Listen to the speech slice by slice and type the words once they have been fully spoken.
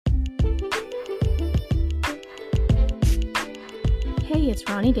it's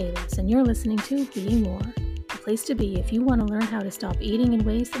Ronnie Davis, and you're listening to Being More, the place to be if you want to learn how to stop eating in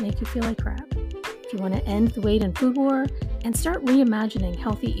ways that make you feel like crap. If you want to end the weight and food war and start reimagining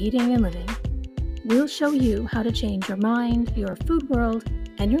healthy eating and living, we'll show you how to change your mind, your food world,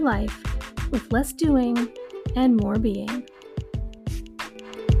 and your life with less doing and more being.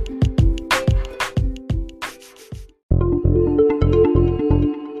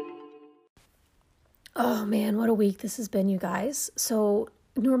 Oh man, what a week this has been, you guys. So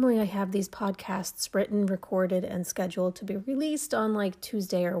normally I have these podcasts written, recorded, and scheduled to be released on like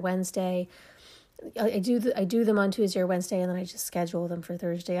Tuesday or Wednesday. I do them on Tuesday or Wednesday, and then I just schedule them for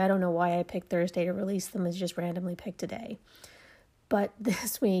Thursday. I don't know why I picked Thursday to release them. It's just randomly picked a day. But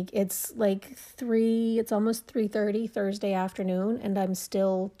this week it's like it's almost 3:30 Thursday afternoon, and I'm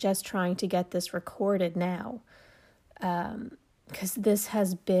still just trying to get this recorded now. Because this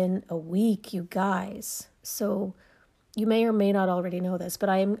has been a week, you guys. So you may or may not already know this, but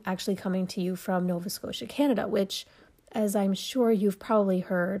I am actually coming to you from Nova Scotia, Canada, which, as I'm sure you've probably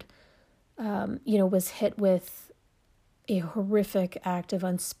heard, was hit with a horrific act of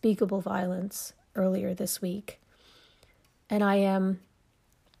unspeakable violence earlier this week. And I am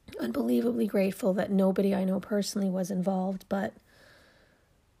unbelievably grateful that nobody I know personally was involved, but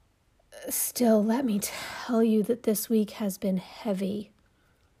still, let me tell you that this week has been heavy.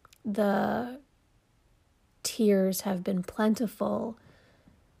 The tears have been plentiful,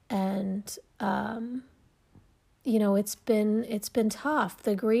 and it's been tough.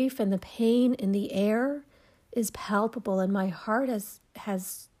 The grief and the pain in the air is palpable, and my heart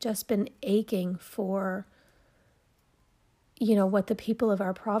has just been aching for what the people of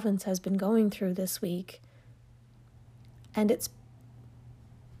our province has been going through this week. And it's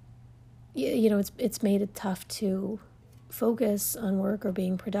made it tough to focus on work or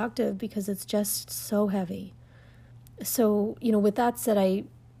being productive because it's just so heavy. So, with that said, I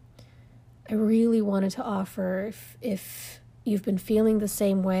really wanted to offer, if you've been feeling the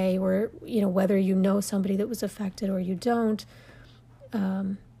same way, or, whether you know somebody that was affected or you don't,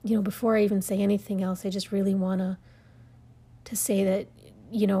 before I even say anything else, I just really want to say that,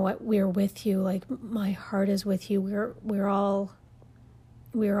 we're with you. Like, my heart is with you. We're all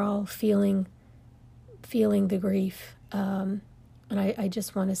feeling the grief. And I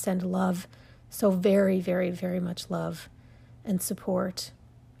just want to send love, so very, very, very much love and support.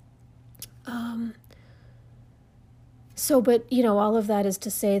 But all of that is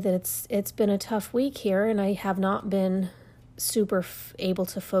to say that it's been a tough week here, and I have not been super able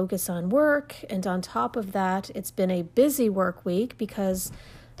to focus on work. And on top of that, it's been a busy work week because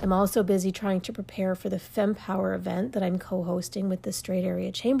I'm also busy trying to prepare for the FemPower event that I'm co-hosting with the Strait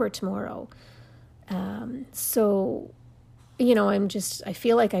Area Chamber tomorrow. I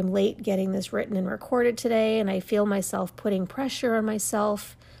feel like I'm late getting this written and recorded today, and I feel myself putting pressure on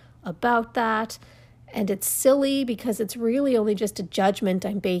myself about that. And it's silly because it's really only just a judgment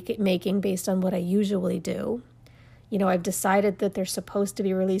I'm making based on what I usually do. I've decided that they're supposed to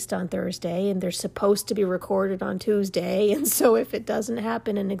be released on Thursday and they're supposed to be recorded on Tuesday. And so if it doesn't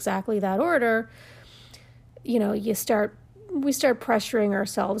happen in exactly that order, we start pressuring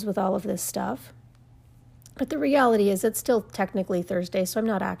ourselves with all of this stuff. But the reality is it's still technically Thursday, so I'm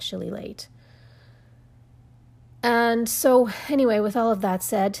not actually late. And so anyway, with all of that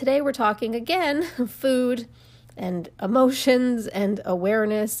said, today we're talking again food and emotions and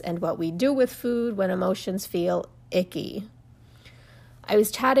awareness and what we do with food when emotions feel icky. I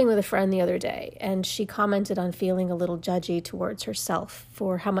was chatting with a friend the other day, and she commented on feeling a little judgy towards herself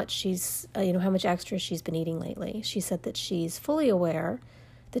for how much how much extra she's been eating lately. She said that she's fully aware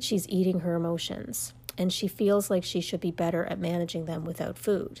that she's eating her emotions, and she feels like she should be better at managing them without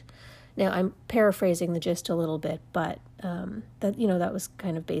food. Now, I'm paraphrasing the gist a little bit, but that was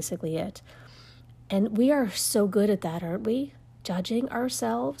kind of basically it. And we are so good at that, aren't we? Judging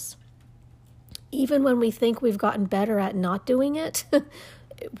ourselves. Even when we think we've gotten better at not doing it,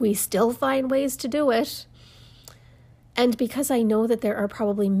 we still find ways to do it. And because I know that there are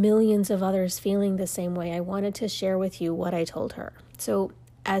probably millions of others feeling the same way, I wanted to share with you what I told her. So,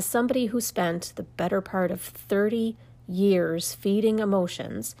 as somebody who spent the better part of 30 years feeding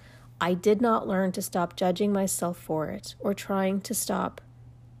emotions, I did not learn to stop judging myself for it or trying to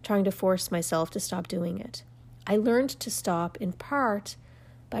force myself to stop doing it. I learned to stop in part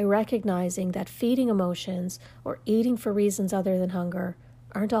by recognizing that feeding emotions or eating for reasons other than hunger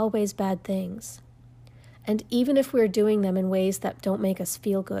aren't always bad things. And even if we're doing them in ways that don't make us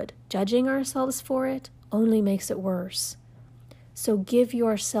feel good, judging ourselves for it only makes it worse. So give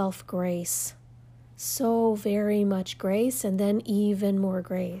yourself grace. So very much grace, and then even more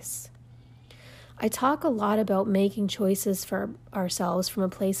grace. I talk a lot about making choices for ourselves from a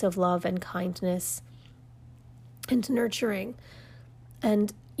place of love and kindness and nurturing.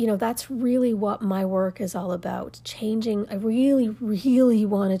 And, that's really what my work is all about. Changing. I really, really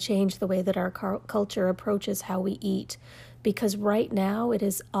want to change the way that our culture approaches how we eat, because right now it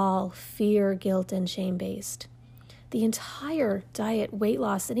is all fear, guilt, and shame-based. The entire diet, weight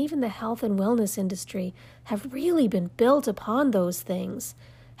loss, and even the health and wellness industry have really been built upon those things.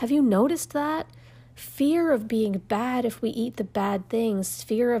 Have you noticed that? Fear of being bad if we eat the bad things,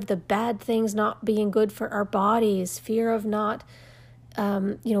 fear of the bad things not being good for our bodies, fear of not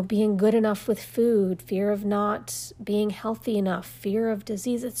being good enough with food, fear of not being healthy enough, fear of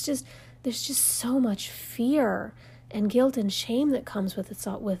disease. There's just so much fear and guilt and shame that comes with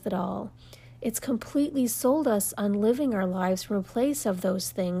it all. It's completely sold us on living our lives from a place of those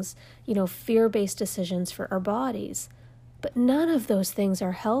things, fear-based decisions for our bodies. But none of those things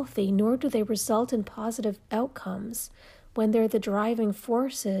are healthy, nor do they result in positive outcomes when they're the driving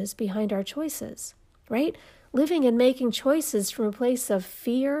forces behind our choices, right? Living and making choices from a place of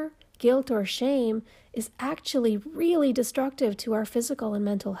fear, guilt, or shame is actually really destructive to our physical and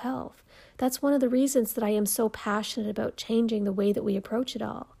mental health. That's one of the reasons that I am so passionate about changing the way that we approach it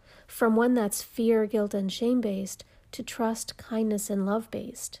all, from one that's fear, guilt, and shame-based to trust, kindness, and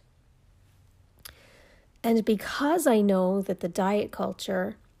love-based. And because I know that the diet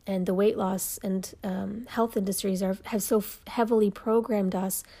culture and the weight loss and health industries have so heavily programmed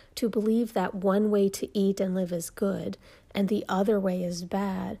us to believe that one way to eat and live is good and the other way is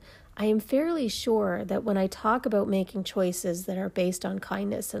bad, I am fairly sure that when I talk about making choices that are based on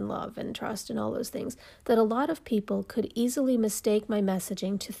kindness and love and trust and all those things, that a lot of people could easily mistake my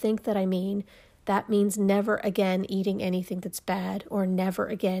messaging to think that that means never again eating anything that's bad or never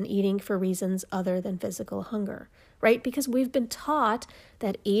again eating for reasons other than physical hunger, right? Because we've been taught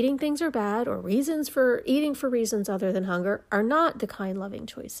that eating things are bad or reasons for eating for reasons other than hunger are not the kind, loving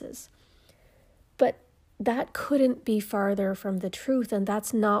choices. But that couldn't be farther from the truth, and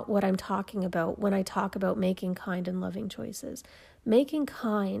that's not what I'm talking about when I talk about making kind and loving choices. Making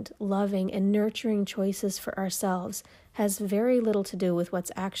kind, loving, and nurturing choices for ourselves has very little to do with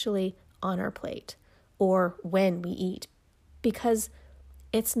what's actually on our plate or when we eat, because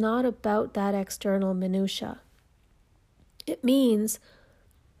it's not about that external minutia. It means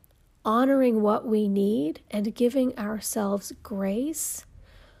honoring what we need and giving ourselves grace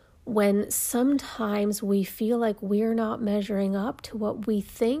when sometimes we feel like we're not measuring up to what we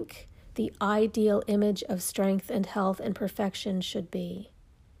think the ideal image of strength and health and perfection should be.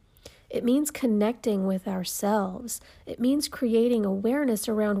 It means connecting with ourselves. It means creating awareness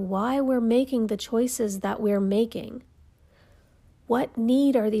around why we're making the choices that we're making. What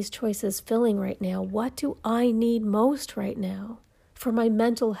need are these choices filling right now? What do I need most right now? For my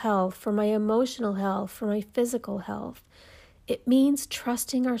mental health, for my emotional health, for my physical health. It means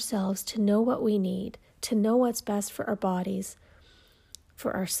trusting ourselves to know what we need, to know what's best for our bodies,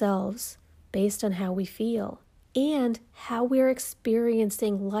 for ourselves, based on how we feel, and how we're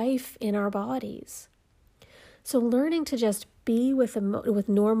experiencing life in our bodies. So learning to just be with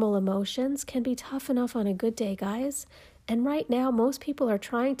normal emotions can be tough enough on a good day, guys. And right now, most people are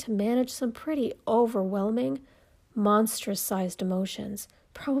trying to manage some pretty overwhelming, monstrous-sized emotions,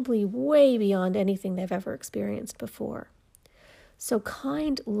 probably way beyond anything they've ever experienced before. So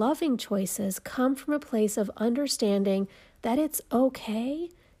kind, loving choices come from a place of understanding that it's okay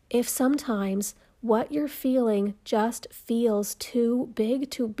if sometimes what you're feeling just feels too big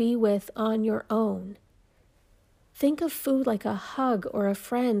to be with on your own. Think of food like a hug or a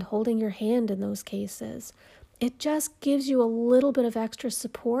friend holding your hand in those cases. It just gives you a little bit of extra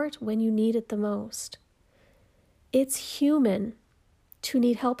support when you need it the most. It's human to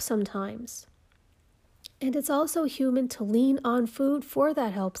need help sometimes. And it's also human to lean on food for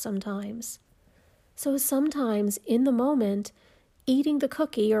that help sometimes. So sometimes in the moment, eating the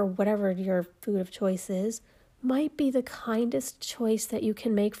cookie or whatever your food of choice is might be the kindest choice that you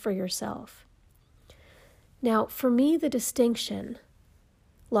can make for yourself. Now, for me, the distinction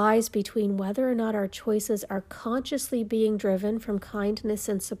lies between whether or not our choices are consciously being driven from kindness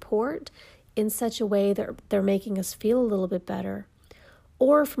and support in such a way that they're making us feel a little bit better,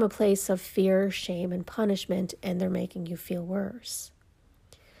 or from a place of fear, shame, and punishment, and they're making you feel worse.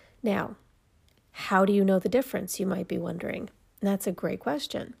 Now, how do you know the difference, you might be wondering? And that's a great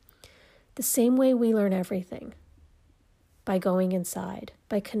question. The same way we learn everything, by going inside,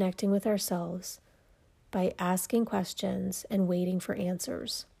 by connecting with ourselves, by asking questions and waiting for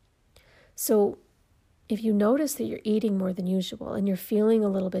answers. So if you notice that you're eating more than usual and you're feeling a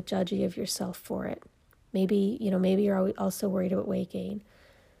little bit judgy of yourself for it, maybe you're also worried about weight gain.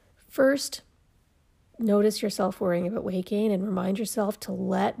 First, notice yourself worrying about weight gain and remind yourself to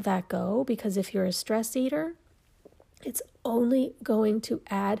let that go, because if you're a stress eater, it's only going to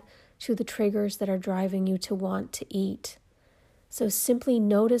add to the triggers that are driving you to want to eat. So simply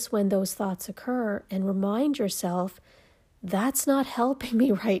notice when those thoughts occur and remind yourself, that's not helping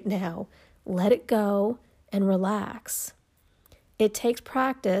me right now. Let it go and relax. It takes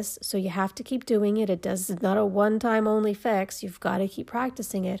practice, so you have to keep doing it. It's not a one-time only fix. You've got to keep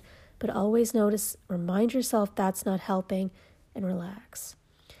practicing it. But always remind yourself that's not helping, and relax.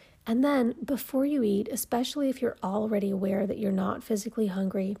 And then before you eat, especially if you're already aware that you're not physically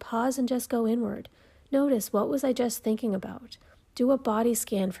hungry, pause and just go inward. Notice, what was I just thinking about? Do a body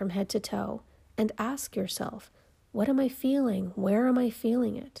scan from head to toe and ask yourself, what am I feeling? Where am I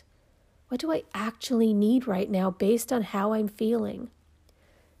feeling it? What do I actually need right now based on how I'm feeling?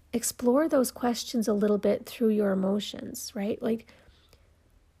 Explore those questions a little bit through your emotions, right? Like,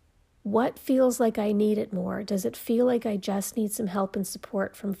 what feels like I need it more? Does it feel like I just need some help and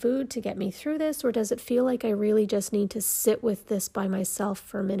support from food to get me through this? Or does it feel like I really just need to sit with this by myself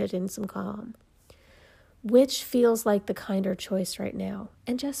for a minute in some calm? Which feels like the kinder choice right now?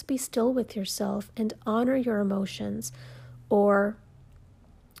 And just be still with yourself and honor your emotions, or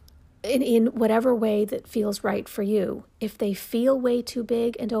in whatever way that feels right for you. If they feel way too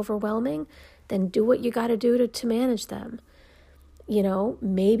big and overwhelming, then do what you got to do to manage them.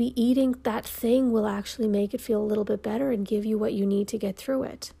 Maybe eating that thing will actually make it feel a little bit better and give you what you need to get through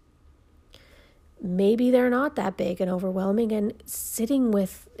it. Maybe they're not that big and overwhelming, and sitting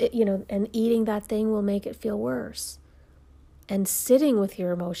with it, and eating that thing will make it feel worse. And sitting with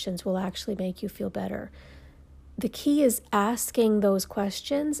your emotions will actually make you feel better. The key is asking those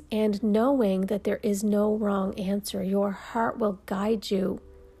questions and knowing that there is no wrong answer. Your heart will guide you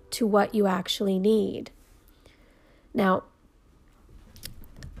to what you actually need. Now,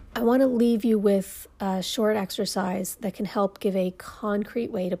 I want to leave you with a short exercise that can help give a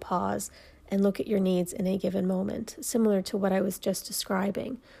concrete way to pause and look at your needs in a given moment, similar to what I was just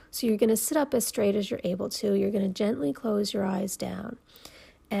describing. So you're going to sit up as straight as you're able to. You're going to gently close your eyes down.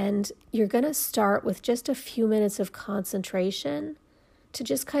 And you're going to start with just a few minutes of concentration to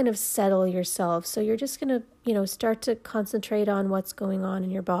just kind of settle yourself. So you're just going to, start to concentrate on what's going on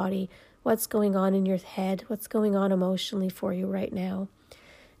in your body, what's going on in your head, what's going on emotionally for you right now.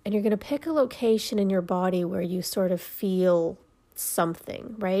 And you're going to pick a location in your body where you sort of feel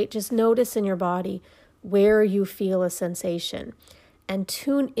something, right? Just notice in your body where you feel a sensation and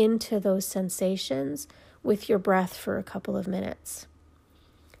tune into those sensations with your breath for a couple of minutes.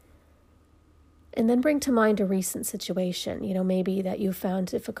 And then bring to mind a recent situation, maybe that you found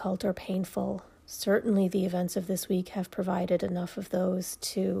difficult or painful. Certainly the events of this week have provided enough of those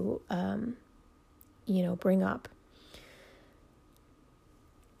to, bring up.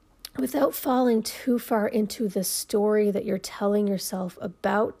 Without falling too far into the story that you're telling yourself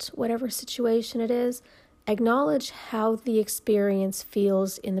about whatever situation it is, acknowledge how the experience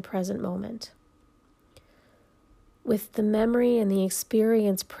feels in the present moment. With the memory and the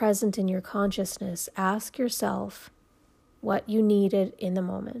experience present in your consciousness, ask yourself what you needed in the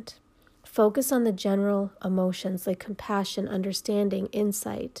moment. Focus on the general emotions like compassion, understanding,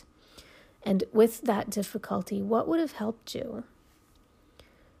 insight. And with that difficulty, what would have helped you?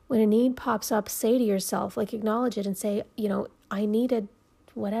 When a need pops up, say to yourself, acknowledge it and say, I needed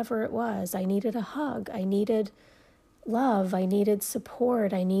whatever it was. I needed a hug. I needed love. I needed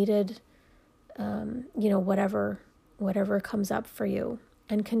support. I needed, whatever comes up for you.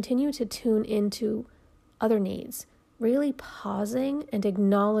 And continue to tune into other needs, really pausing and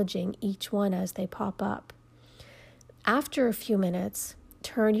acknowledging each one as they pop up. After a few minutes,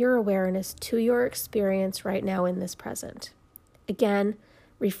 turn your awareness to your experience right now in this present. Again,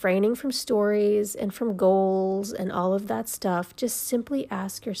 refraining from stories and from goals and all of that stuff, just simply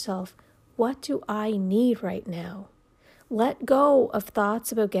ask yourself, what do I need right now? Let go of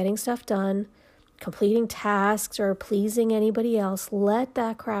thoughts about getting stuff done, completing tasks, or pleasing anybody else. Let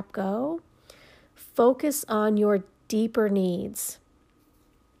that crap go. Focus on your deeper needs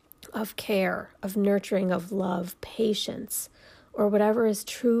of care, of nurturing, of love, patience, or whatever is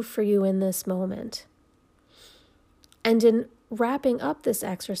true for you in this moment. And in wrapping up this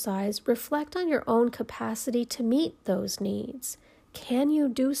exercise, reflect on your own capacity to meet those needs. Can you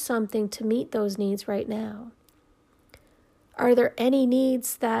do something to meet those needs right now? Are there any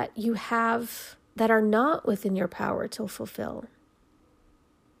needs that you have that are not within your power to fulfill?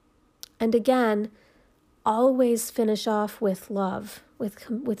 And again, always finish off with love,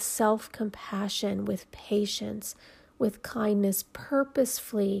 with self-compassion, with patience, with kindness.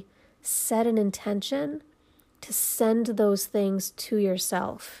 Purposefully set an intention to send those things to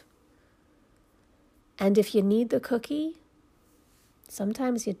yourself. And if you need the cookie,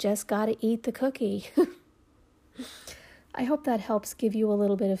 sometimes you just got to eat the cookie. I hope that helps give you a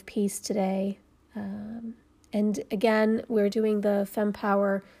little bit of peace today. And again, we're doing the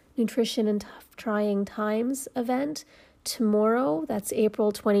FemPower Nutrition in Tough Trying Times event tomorrow. That's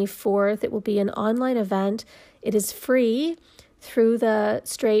April 24th. It will be an online event. It is free through the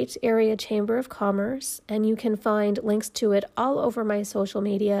Strait Area Chamber of Commerce, and you can find links to it all over my social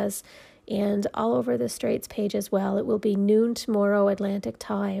medias and all over the Straits page as well. It will be noon tomorrow Atlantic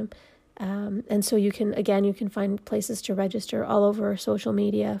time. And so you can find places to register all over social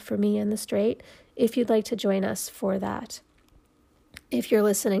media for me and the Strait if you'd like to join us for that. If you're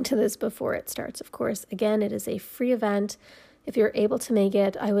listening to this before it starts, of course. Again, it is a free event. If you're able to make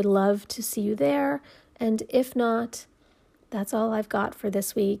it, I would love to see you there. And if not, that's all I've got for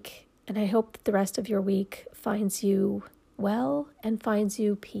this week. And I hope that the rest of your week finds you well and finds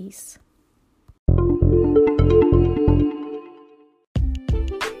you peace.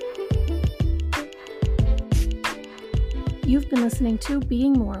 You've been listening to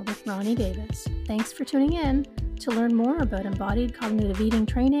Being More with Ronnie Davis. Thanks for tuning in. To learn more about embodied cognitive eating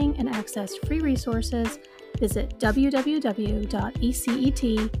training and access free resources, visit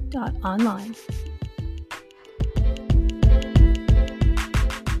www.ecet.online.